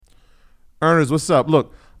Earners, what's up?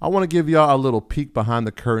 Look, I want to give y'all a little peek behind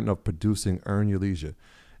the curtain of producing Earn Your Leisure.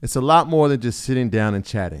 It's a lot more than just sitting down and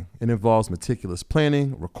chatting. It involves meticulous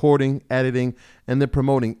planning, recording, editing, and then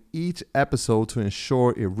promoting each episode to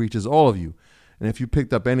ensure it reaches all of you. And if you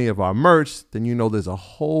picked up any of our merch, then you know there's a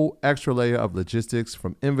whole extra layer of logistics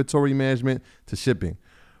from inventory management to shipping.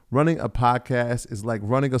 Running a podcast is like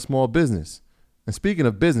running a small business. And speaking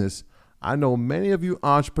of business, I know many of you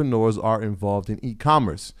entrepreneurs are involved in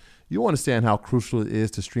e-commerce. You understand how crucial it is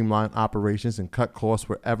to streamline operations and cut costs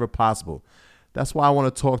wherever possible. That's why I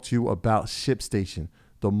want to talk to you about ShipStation,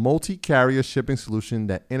 the multi-carrier shipping solution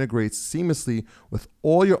that integrates seamlessly with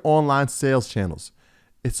all your online sales channels.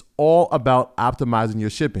 It's all about optimizing your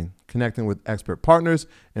shipping, connecting with expert partners,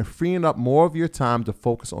 and freeing up more of your time to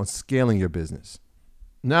focus on scaling your business.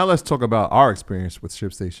 Now let's talk about our experience with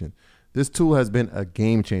ShipStation. This tool has been a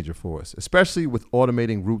game changer for us, especially with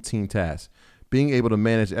automating routine tasks. Being able to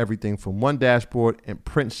manage everything from one dashboard and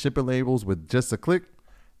print shipping labels with just a click,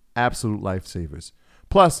 absolute lifesavers.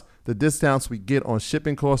 Plus, the discounts we get on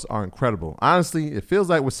shipping costs are incredible. Honestly, it feels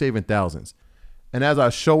like we're saving thousands. And as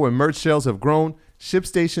our show and merch sales have grown,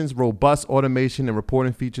 ShipStation's robust automation and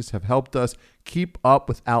reporting features have helped us keep up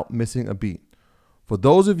without missing a beat. For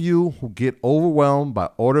those of you who get overwhelmed by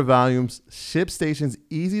order volumes, ShipStation's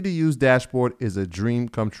easy-to-use dashboard is a dream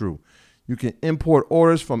come true. You can import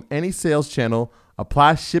orders from any sales channel,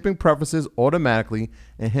 apply shipping preferences automatically,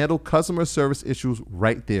 and handle customer service issues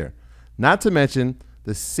right there. Not to mention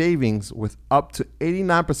the savings with up to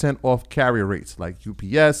 89% off carrier rates like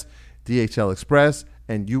UPS, DHL Express,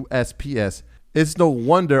 and USPS. It's no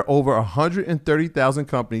wonder over 130,000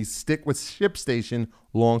 companies stick with ShipStation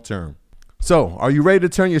long term. So, are you ready to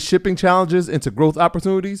turn your shipping challenges into growth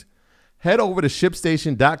opportunities? Head over to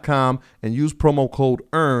ShipStation.com and use promo code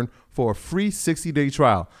EARN for a free 60-day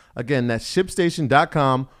trial. Again, that's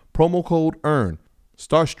ShipStation.com, promo code EARN.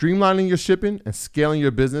 Start streamlining your shipping and scaling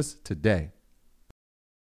your business today.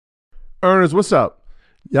 Earners, what's up?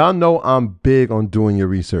 Y'all know I'm big on doing your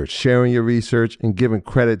research, sharing your research, and giving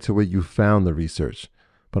credit to where you found the research.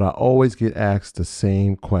 But I always get asked the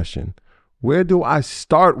same question. Where do I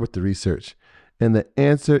start with the research? And the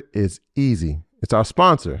answer is easy. It's our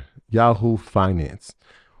sponsor, Yahoo Finance.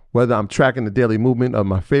 Whether I'm tracking the daily movement of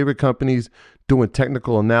my favorite companies, doing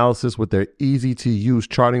technical analysis with their easy-to-use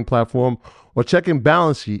charting platform, or checking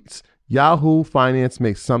balance sheets, Yahoo Finance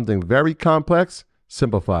makes something very complex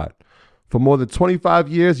simplified. For more than 25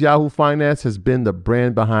 years, Yahoo Finance has been the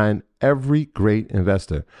brand behind every great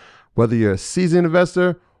investor. Whether you're a seasoned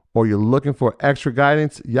investor or you're looking for extra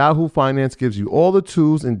guidance, Yahoo Finance gives you all the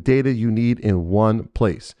tools and data you need in one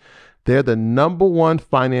place. They're the #1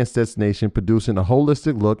 finance destination, producing a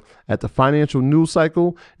holistic look at the financial news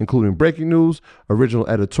cycle, including breaking news, original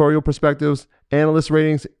editorial perspectives, analyst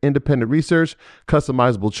ratings, independent research,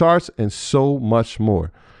 customizable charts, and so much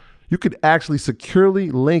more. You could actually securely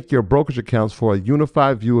link your brokerage accounts for a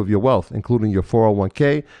unified view of your wealth, including your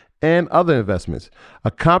 401k and other investments. A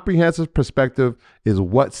comprehensive perspective is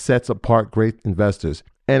what sets apart great investors.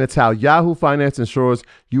 And it's how Yahoo Finance ensures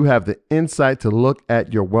you have the insight to look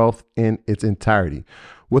at your wealth in its entirety.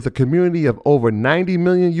 With a community of over 90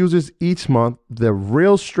 million users each month, the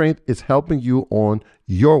real strength is helping you on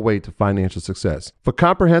your way to financial success. For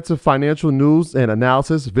comprehensive financial news and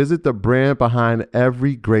analysis, visit the brand behind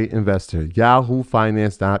every great investor,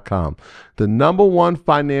 yahoofinance.com. The #1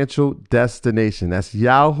 financial destination. That's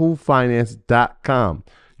yahoofinance.com.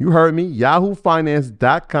 You heard me,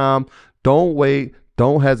 yahoofinance.com. Don't wait.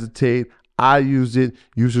 Don't hesitate. I use it.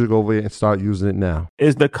 You should go over there and start using it now.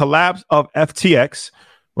 Is the collapse of FTX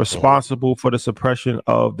responsible for the suppression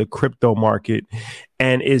of the crypto market?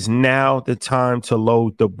 And is now the time to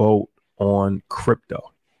load the boat on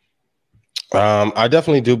crypto? I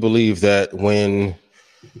definitely do believe that when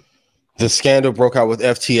the scandal broke out with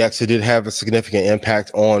FTX, it did have a significant impact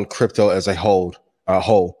on crypto as a whole.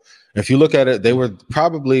 If you look at it, they were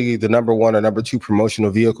probably the #1 or #2 promotional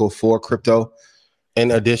vehicle for crypto, in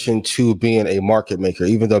addition to being a market maker.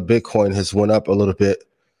 Even though Bitcoin has went up a little bit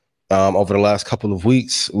over the last couple of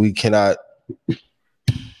weeks, we cannot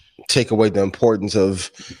take away the importance of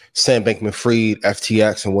Sam Bankman-Fried,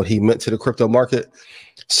 FTX, and what he meant to the crypto market.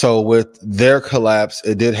 So with their collapse,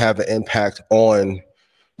 it did have an impact on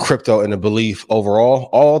crypto and the belief overall,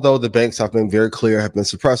 although the banks have been very clear, have been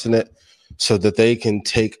suppressing it so that they can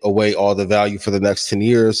take away all the value for the next 10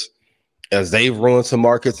 years. As they've ruined some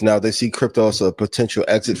markets, now they see crypto as a potential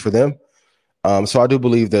exit for them. So I do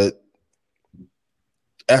believe that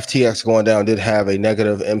FTX going down did have a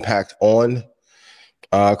negative impact on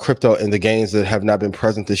crypto, and the gains that have not been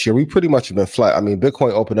present this year. We pretty much have been flat. I mean,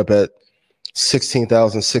 Bitcoin opened up at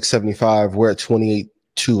 16,675. We're at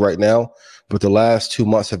 28.2 right now, but the last 2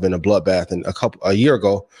 months have been a bloodbath. And a year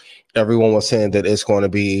ago, everyone was saying that it's going to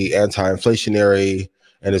be anti-inflationary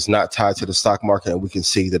and it's not tied to the stock market. And we can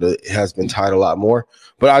see that it has been tied a lot more.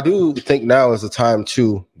 But I do think now is the time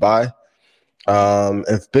to buy.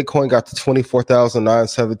 If Bitcoin got to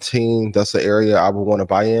 24,917, that's the area I would want to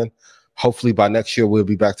buy in. Hopefully by next year, we'll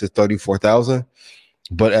be back to 34,000.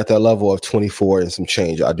 But at that level of 24 and some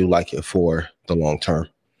change, I do like it for the long term.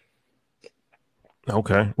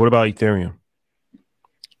 Okay. What about Ethereum?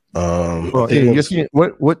 You're seeing,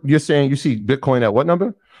 what you're saying, you see Bitcoin at what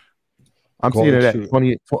number? I'm seeing it at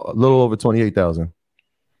 28, a little over 28,000.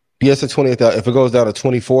 Yes, at 28,000. If it goes down to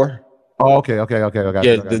 24. Oh, okay.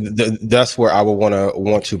 That's where I would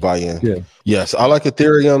want to buy in. Yeah. Yes, I like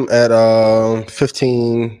Ethereum at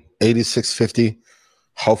 1586.50.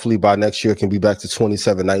 Hopefully by next year it can be back to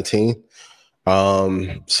 2719.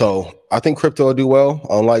 So I think crypto will do well,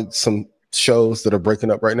 unlike some shows that are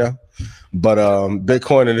breaking up right now. But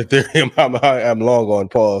Bitcoin and Ethereum, I'm long on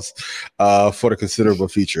pause for the considerable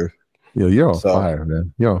future. Yo, you're on fire,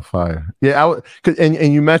 man. You're on fire. Yeah,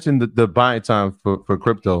 and you mentioned the buying time for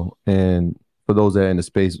crypto, and for those that are in the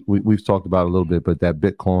space, we've talked about it a little bit, but that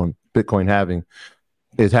Bitcoin halving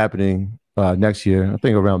is happening next year, I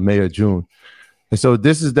think around May or June. And so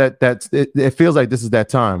this is it feels like this is that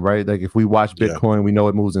time, right? Like if we watch Bitcoin, we know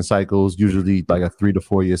it moves in cycles, usually like a 3 to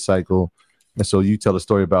 4 year cycle. And so you tell a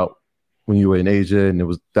story about when you were in Asia, and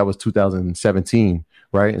that was 2017.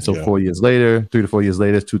 Right. And so 4 years later, 3 to 4 years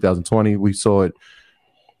later, it's 2020. We saw it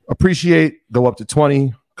appreciate, go up to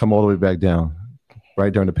 20, come all the way back down.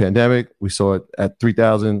 Right. During the pandemic, we saw it at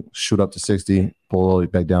 3,000, shoot up to 60, pull all the way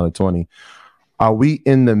back down to 20. Are we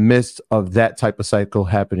in the midst of that type of cycle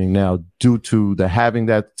happening now due to the having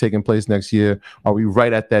that taking place next year? Are we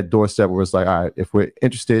right at that doorstep where it's like, all right, if we're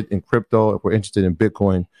interested in crypto, if we're interested in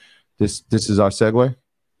Bitcoin, this is our segue?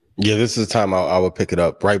 Yeah, this is the time I would pick it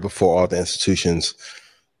up right before all the institutions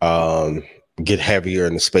get heavier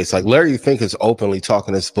in the space. Like Larry Fink is openly talking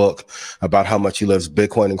in this book about how much he loves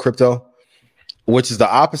Bitcoin and crypto, which is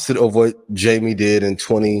the opposite of what Jamie did in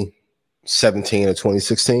 2017 or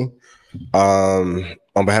 2016 on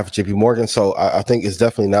behalf of JP Morgan. So I think it's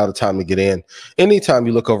definitely now the time to get in. Anytime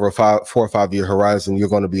you look over a 4 or 5 year horizon, you're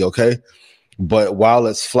going to be okay. But while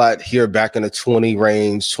it's flat here back in the 20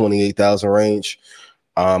 range, 28,000 range,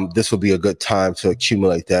 this would be a good time to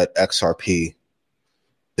accumulate that XRP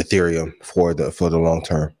Ethereum for the long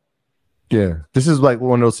term. Yeah, this is like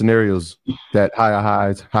one of those scenarios that higher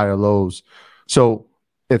highs, higher lows. So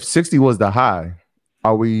if 60 was the high,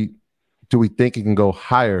 do we think it can go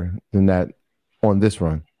higher than that on this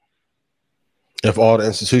run? If all the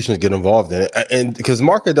institutions get involved in it, and because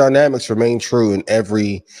market dynamics remain true in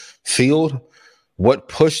every field, what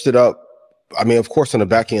pushed it up? I mean, of course, on the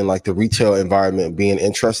back end, like the retail environment being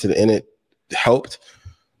interested in it helped.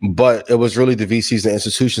 But it was really the VCs and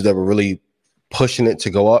institutions that were really pushing it to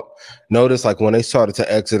go up. Notice like when they started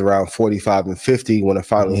to exit around 45 and 50, when it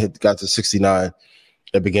finally got to 69,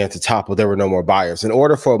 it began to topple. There were no more buyers. In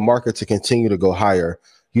order for a market to continue to go higher,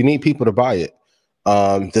 you need people to buy it.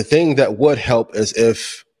 The thing that would help is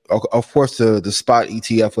if, of course, the spot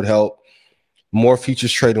ETF would help. More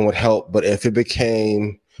futures trading would help. But if it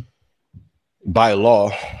became by law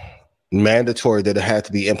mandatory that it had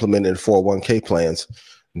to be implemented in 401k plans,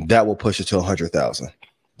 that will push it to 100,000.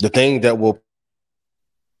 The thing that will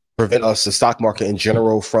prevent us, the stock market in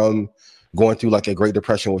general, from going through like a Great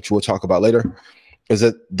Depression, which we'll talk about later, is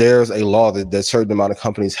that there's a law that a certain amount of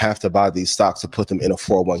companies have to buy these stocks to put them in a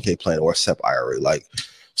 401k plan or a SEP IRA.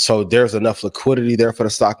 So there's enough liquidity there for the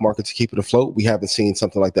stock market to keep it afloat. We haven't seen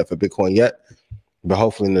something like that for Bitcoin yet, but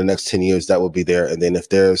hopefully in the next 10 years that will be there. And then if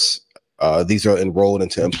there's these are enrolled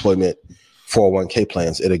into employment 401k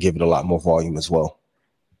plans, it'll give it a lot more volume as well.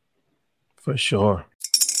 For sure.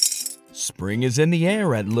 Spring is in the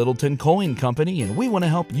air at Littleton Coin Company, and we want to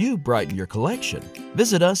help you brighten your collection.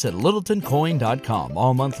 Visit us at littletoncoin.com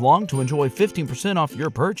all month long to enjoy 15% off your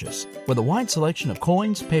purchase. With a wide selection of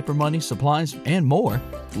coins, paper money, supplies, and more,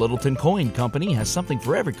 Littleton Coin Company has something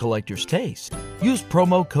for every collector's taste. Use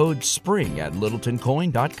promo code SPRING at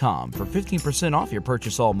littletoncoin.com for 15% off your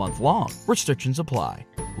purchase all month long. Restrictions apply.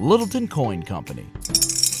 Littleton Coin Company.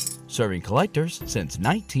 Serving collectors since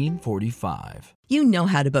 1945. You know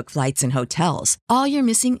how to book flights and hotels. All you're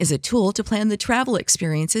missing is a tool to plan the travel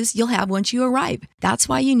experiences you'll have once you arrive. That's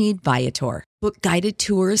why you need Viator. Book guided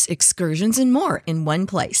tours, excursions, and more in one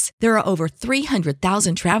place. There are over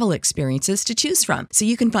 300,000 travel experiences to choose from, so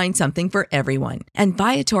you can find something for everyone. And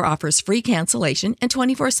Viator offers free cancellation and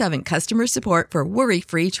 24/7 customer support for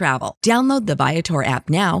worry-free travel. Download the Viator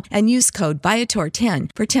app now and use code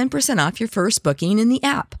Viator10 for 10% off your first booking in the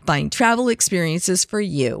app. Find travel experiences for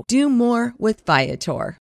you. Do more with Viator.